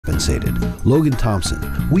Compensated. Logan Thompson,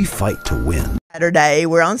 we fight to win. Saturday.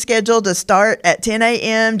 We're on schedule to start at 10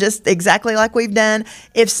 a.m., just exactly like we've done.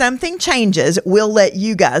 If something changes, we'll let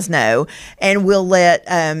you guys know, and we'll let,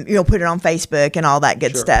 put it on Facebook and all that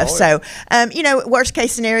good stuff. Oh, yeah. So, worst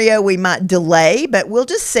case scenario, we might delay, but we'll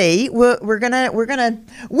just see. We're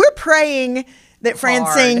praying that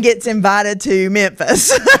Francine gets invited to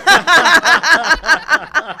Memphis. We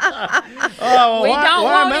don't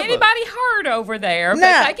want anybody hurt over there,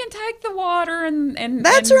 but they can take the water and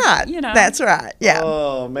that's right. That's right. Yeah.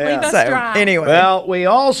 Oh, man. Leave us dry. Anyway.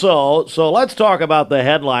 Well, so let's talk about the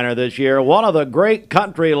headliner this year, one of the great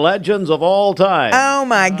country legends of all time. Oh,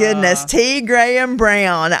 my goodness. T. Graham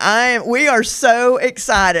Brown. We are so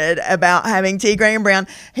excited about having T. Graham Brown.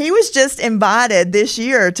 He was just invited this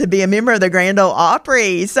year to be a member of the Grand Ole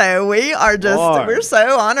Opry. So we're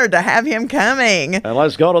so honored to have him coming. And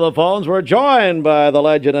let's go to the phones. We're joined by the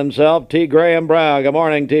legend himself, T. Graham Brown. Good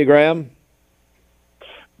morning, T. Graham.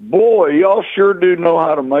 Boy, y'all sure do know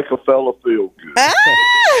how to make a fella feel good.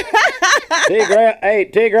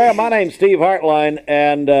 T. Graham, my name's Steve Hartline,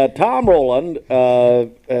 and Tom Rowland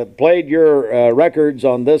played your records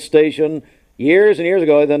on this station years and years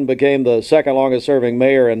ago, then became the second longest serving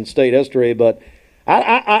mayor in state history. But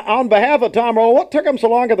I on behalf of Tom Rowland, what took him so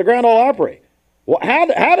long at the Grand Ole Opry? How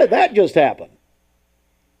did that just happen?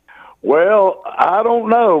 Well, I don't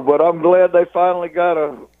know, but I'm glad they finally got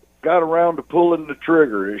around to pulling the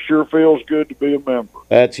trigger. It sure feels good to be a member.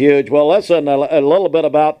 That's huge. Well, listen, a little bit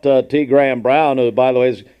about T. Graham Brown, who, by the way,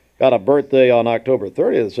 has got a birthday on October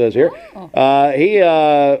 30th, it says here. He,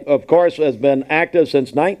 of course, has been active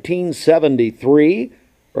since 1973,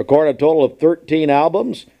 recorded a total of 13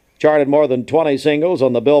 albums, charted more than 20 singles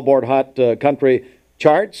on the Billboard Hot Country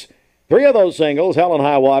charts. 3 of those singles, Hell and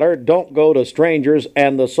High Water, Don't Go to Strangers,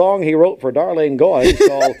 and the song he wrote for Darlene Goines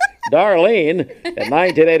called Darlene in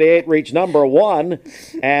 1988 reached number 1,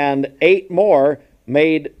 and 8 more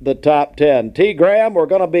made the top 10. T. Graham, we're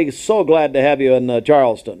going to be so glad to have you in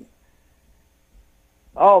Charleston.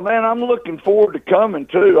 Oh, man, I'm looking forward to coming,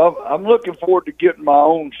 too. I'm looking forward to getting my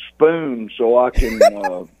own spoon so I can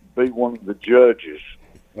be one of the judges.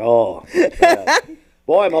 Oh,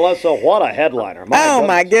 boy, Melissa, what a headliner.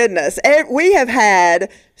 My goodness. We have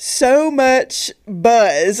had so much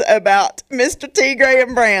buzz about Mr. T.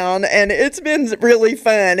 Graham Brown, and it's been really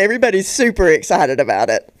fun. Everybody's super excited about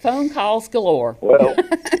it. Phone calls galore. Well,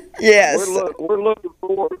 yes. We're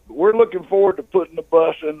looking forward to putting the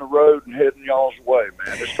bus in the road and heading y'all's way,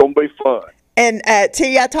 man. It's going to be fun. And,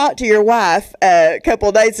 T, I talked to your wife a couple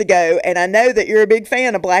of days ago, and I know that you're a big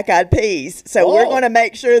fan of Black Eyed Peas. So we're going to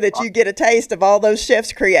make sure that you get a taste of all those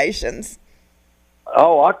chef's creations.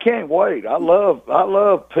 Oh, I can't wait. I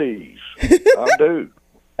love peas. I do.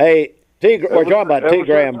 Hey, we're talking about T.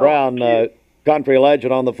 Graham Brown, country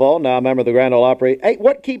legend on the phone, now a member of the Grand Ole Opry. Hey,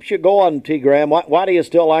 what keeps you going, T. Graham? Why do you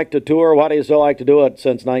still like to tour? Why do you still like to do it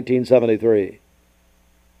since 1973?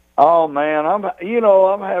 Oh man, I'm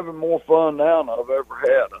having more fun now than I've ever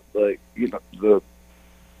had. I think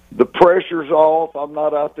the pressure's off. I'm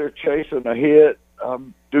not out there chasing a hit. I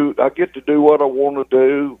get to do what I want to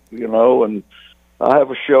do, and I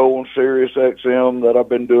have a show on Sirius XM that I've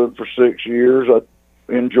been doing for 6 years. I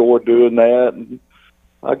enjoy doing that, and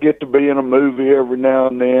I get to be in a movie every now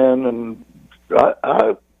and then, and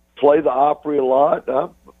I play the Opry a lot.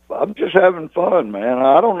 I'm just having fun, man.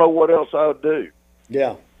 I don't know what else I would do.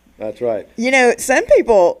 Yeah. That's right. Some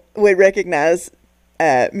people would recognize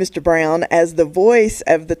Mr. Brown as the voice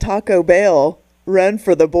of the Taco Bell Run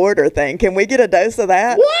for the Border thing. Can we get a dose of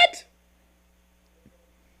that? What?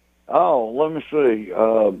 Oh, let me see.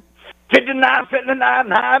 59, 59,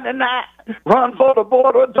 99. Run for the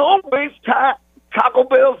border. Don't waste time. Taco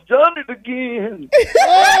Bell's done it again.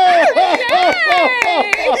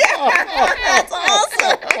 That's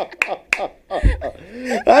awesome.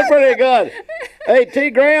 That's pretty good. Hey, T.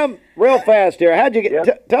 Graham, real fast here. How'd you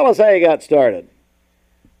get? Tell us how you got started.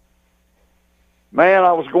 Man,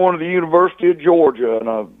 I was going to the University of Georgia, and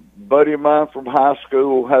a buddy of mine from high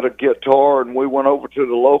school had a guitar, and we went over to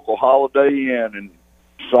the local Holiday Inn and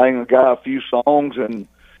sang a guy a few songs, and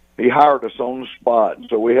he hired us on the spot.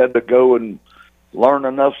 So we had to go and learn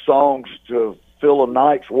enough songs to fill a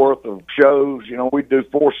night's worth of shows. We'd do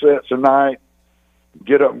 4 sets a night,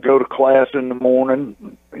 get up and go to class in the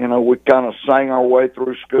morning. We kind of sang our way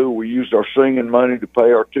through school. We used our singing money to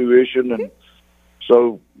pay our tuition, and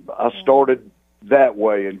so I started that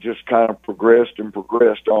way and just kind of progressed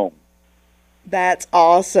on. That's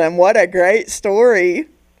awesome. What a great story.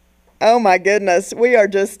 Oh my goodness, we are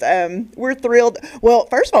just we're thrilled. Well,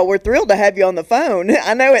 first of all, we're thrilled to have you on the phone.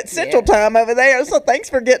 I know it's Central Time over there, so thanks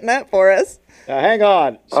for getting up for us. Hang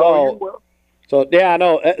on. So yeah, I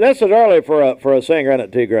know this is early for a singer, isn't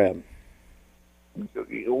it, T. Graham?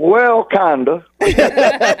 well, kinda.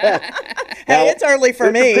 Hey, it's early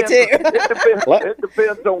for me too. It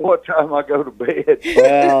depends on what time I go to bed.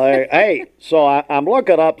 Well, hey, so I'm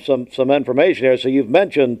looking up some information here. So you've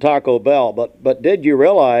mentioned Taco Bell, but did you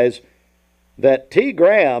realize that T.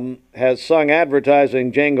 Graham has sung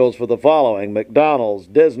advertising jingles for the following: McDonald's,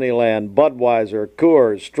 Disneyland, Budweiser,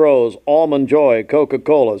 Coors, Stroh's, Almond Joy,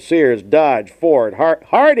 Coca-Cola, Sears, Dodge, Ford,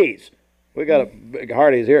 Hardee's. We got a big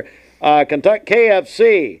Hardee's here. Kentucky,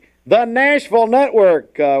 KFC, the Nashville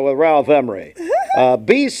Network with Ralph Emery,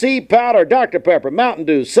 BC Powder, Dr. Pepper, Mountain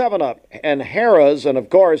Dew, 7-Up, and Harrah's, and of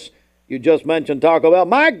course, you just mentioned Taco Bell.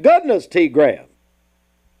 My goodness, T. Graham.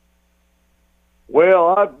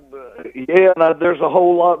 Well, there's a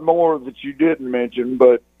whole lot more that you didn't mention,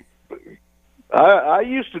 but I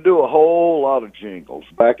used to do a whole lot of jingles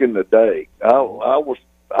back in the day. I was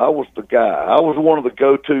the guy. I was one of the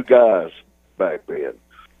go-to guys back then.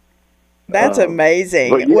 That's amazing.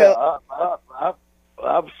 But yeah,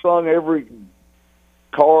 I've sung every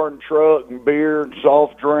car and truck and beer and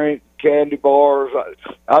soft drink, candy bars.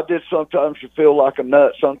 I did Sometimes You Feel Like a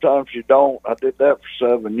Nut, Sometimes You Don't. I did that for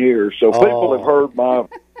 7 years. So people have heard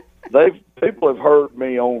people have heard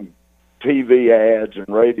me on TV ads and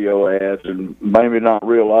radio ads and maybe not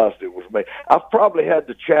realized it was me. I've probably had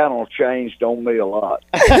the channel changed on me a lot.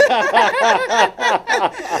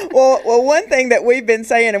 Well, one thing that we've been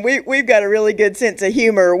saying, and we've got a really good sense of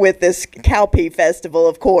humor with this Cowpea Festival,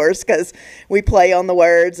 of course, because we play on the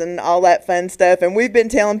words and all that fun stuff. And we've been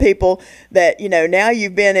telling people that, now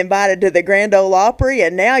you've been invited to the Grand Ole Opry,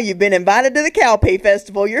 and now you've been invited to the Cowpea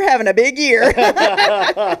Festival. You're having a big year.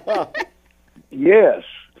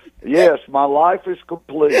 Yes, my life is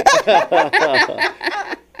complete.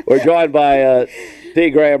 We're joined by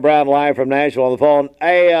T. Graham Brown live from Nashville on the phone.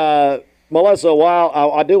 Hey, Melissa, while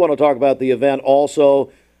I do want to talk about the event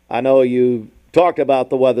also, I know you talked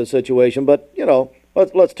about the weather situation, but,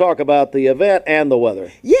 let's talk about the event and the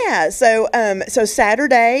weather. Yeah, so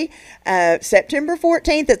Saturday, September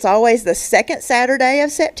 14th, it's always the second Saturday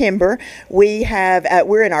of September.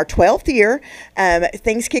 We're in our 12th year.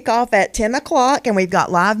 Things kick off at 10 o'clock, and we've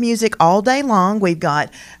got live music all day long. We've got,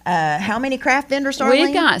 how many craft vendors, Darlene?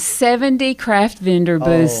 We've got 70 craft vendor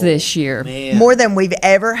booths this year. Man. More than we've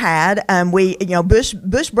ever had.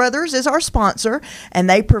 Bush Brothers is our sponsor, and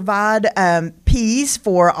they provide peas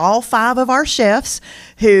for all 5 of our chefs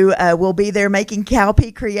who will be there making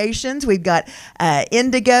Cowpea creations. We've got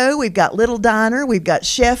Indigo, we've got Little Diner, we've got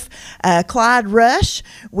Chef Clyde Rush,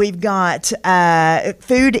 we've got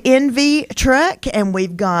Food Envy Truck, and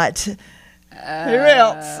we've got... who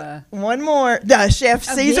else? One more. Chef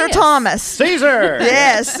Caesar Thomas. Caesar.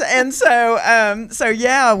 Yes. And so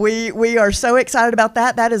yeah, we are so excited about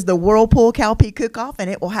that. That is the Whirlpool Cowpea Cook-Off,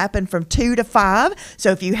 and it will happen from 2 to 5.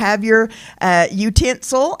 So if you have your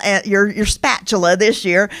utensil and your spatula this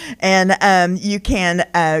year, and you can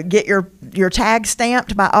get your tag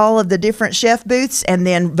stamped by all of the different chef booths, and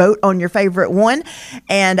then vote on your favorite one.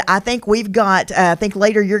 And I think we've got. I think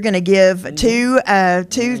later you're going to give two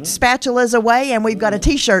spatulas away. And we've got a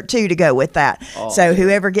T-shirt too to go with that. So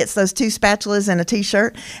whoever gets those 2 spatulas and a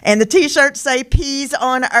T-shirt, and the T-shirts say "Peas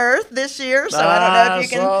on Earth" this year. So I don't know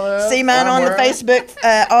if you can see mine on the Facebook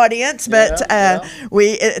audience, but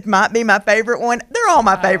it might be my favorite one. They're all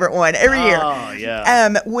my favorite one every year. Oh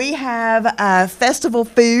yeah. We have festival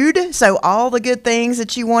food, so all the good things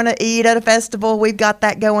that you want to eat at a festival, we've got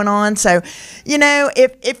that going on. So,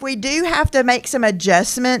 if we do have to make some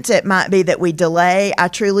adjustments, it might be that we delay. I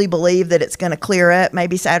truly believe that it's going to clear up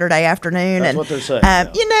maybe Saturday afternoon. That's what they're saying. Put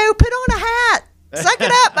on a hat. Suck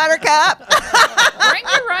it up, Buttercup. Bring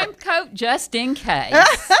your raincoat just in case.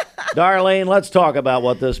 Darlene, let's talk about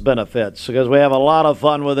what this benefits, because we have a lot of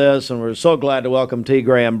fun with this, and we're so glad to welcome T.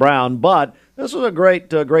 Graham Brown. But this is a great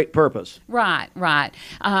purpose. Right.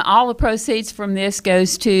 All the proceeds from this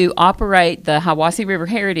goes to operate the Hiwassee River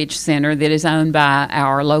Heritage Center that is owned by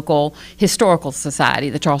our local historical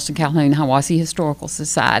society, the Charleston Calhoun Hiwassee Historical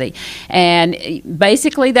Society. And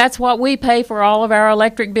basically that's what we pay for all of our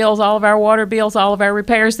electric bills, all of our water bills, all of our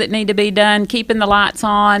repairs that need to be done, keeping the lights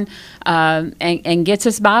on, and gets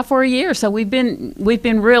us by for a year. So we've been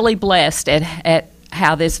really blessed at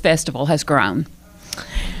how this festival has grown.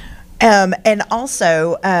 And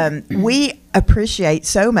also, we appreciate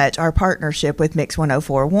so much our partnership with Mix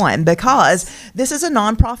 104.1 because this is a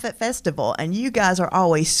nonprofit festival, and you guys are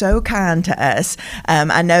always so kind to us.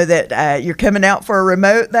 I know that you're coming out for a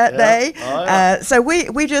remote that day, so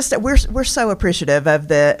we're so appreciative of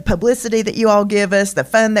the publicity that you all give us, the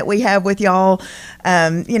fun that we have with y'all.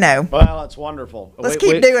 Well, it's wonderful. Let's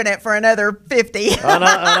keep doing it for another 50.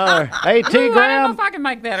 Another. Hey, T. Ooh, Graham. I don't know if I can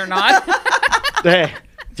make that or not. Hey,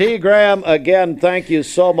 T. Graham, again, thank you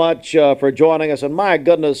so much for joining us, and my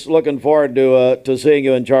goodness, looking forward to seeing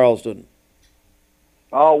you in Charleston.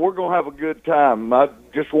 Oh, we're going to have a good time. I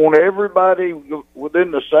just want everybody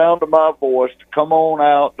within the sound of my voice to come on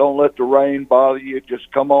out. Don't let the rain bother you.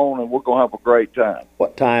 Just come on, and we're going to have a great time.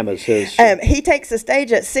 What time is his? He takes the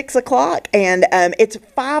stage at 6 o'clock, and it's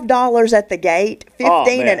 $5 at the gate.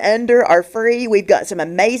 15 and under are free. We've got some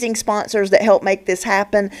amazing sponsors that help make this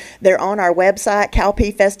happen. They're on our website,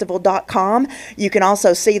 cowpeafestival.com. You can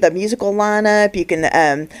also see the musical lineup. You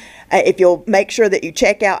can... if you'll make sure that you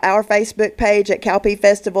check out our Facebook page at Cowpea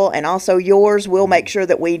Festival and also yours, we'll make sure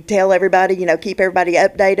that we tell everybody, keep everybody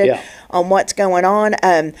updated on what's going on.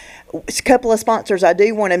 A couple of sponsors I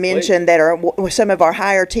do want to mention that are some of our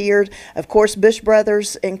higher tiers. Of course, Bush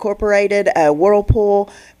Brothers Incorporated, Whirlpool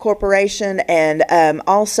Corporation, and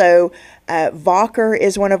also Vocker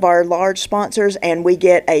is one of our large sponsors, and we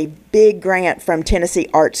get a big grant from Tennessee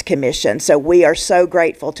Arts Commission. So we are so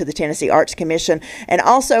grateful to the Tennessee Arts Commission. And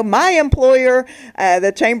also my employer,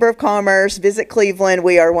 the Chamber of Commerce, Visit Cleveland,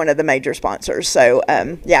 we are one of the major sponsors. So,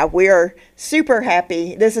 we are super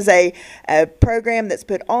happy. This is a program that's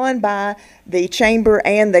put on by the Chamber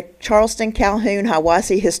and the Charleston Calhoun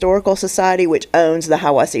Hiwassee Historical Society, which owns the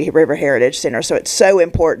Hiwassee River Heritage Center. So it's so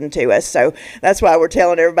important to us. So that's why we're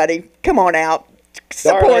telling everybody, come on out,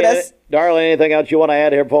 support us. Darlene, anything else you want to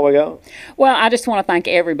add here before we go? Well, I just want to thank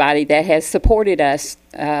everybody that has supported us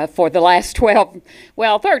for the last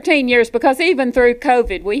 13 years, because even through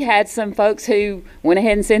COVID, we had some folks who went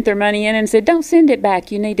ahead and sent their money in and said, don't send it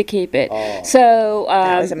back, you need to keep it. So,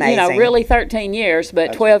 that was amazing. Really 13 years, but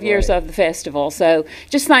That's 12 great. years of the festival. So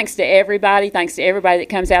just thanks to everybody that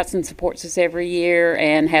comes out and supports us every year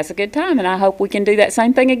and has a good time, and I hope we can do that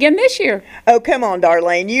same thing again this year. Oh, come on,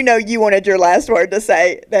 Darlene. You wanted your last word to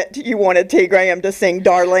say that you wanted T. Graham to sing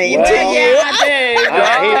Darlene to you. Yeah,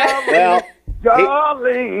 I do.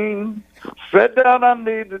 Darlene, sit down, I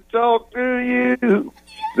need to talk to you.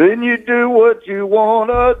 Then you do what you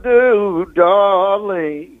want to do,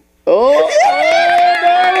 darling. Darlene!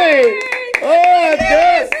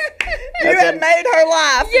 Yes. You have made her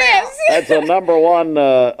laugh. Yes. That's a number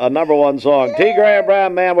one song. T. Graham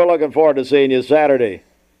Brown, man, we're looking forward to seeing you Saturday.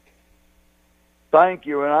 Thank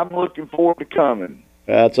you, and I'm looking forward to coming.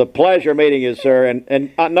 It's a pleasure meeting you, sir.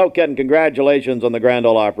 And no kidding, congratulations on the Grand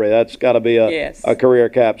Ole Opry. That's got to be a career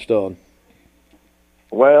capstone.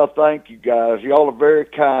 Well, thank you, guys. Y'all are very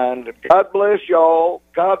kind. God bless y'all.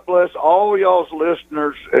 God bless all y'all's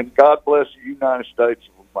listeners, and God bless the United States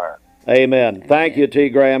of America. Amen. Thank you, T.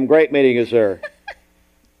 Graham. Great meeting you, sir.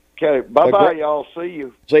 Okay, bye-bye, y'all. See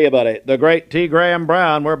you. See you, buddy. The great T. Graham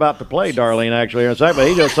Brown. We're about to play Darlene, actually, in a second, but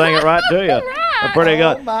he just sang it right to you. Pretty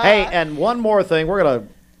good. Hey, and one more thing. We're going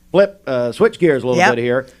to switch gears a little bit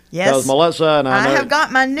here. Yes. Because Melissa and I have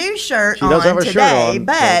got my new shirt she does on have a today, shirt on.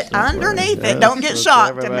 but underneath it, don't get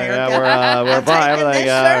shocked, America. Yeah, we're I'm fine. taking this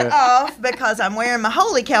shirt off because I'm wearing my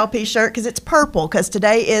Holy Cowpea shirt because it's purple, because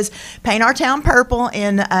today is Paint Our Town Purple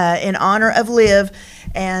in honor of Liv.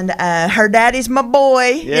 And her daddy's my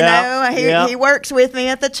boy, he works with me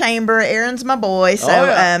at the chamber. Aaron's my boy,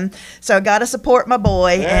 so so I got to support my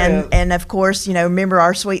boy, and of course, remember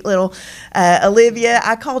our sweet little Olivia.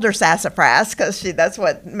 I called her Sassafras because that's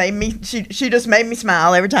what made me. She just made me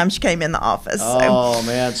smile every time she came in the office. Oh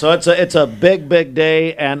man, so it's a big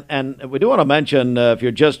day, and we do want to mention if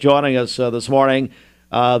you're just joining us this morning,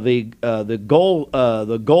 the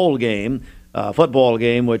goal game. Football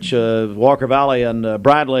game, which Walker Valley and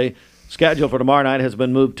Bradley scheduled for tomorrow night, has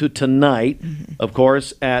been moved to tonight, of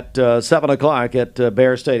course, at 7 o'clock at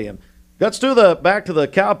Bear Stadium. Let's do back to the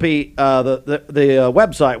Cowpea, the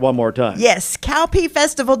website one more time. Yes,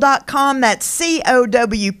 cowpeafestival.com. That's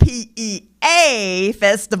COWPEA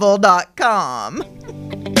festival.com.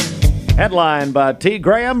 Headlined by T.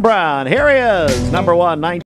 Graham Brown. Here he is, number one,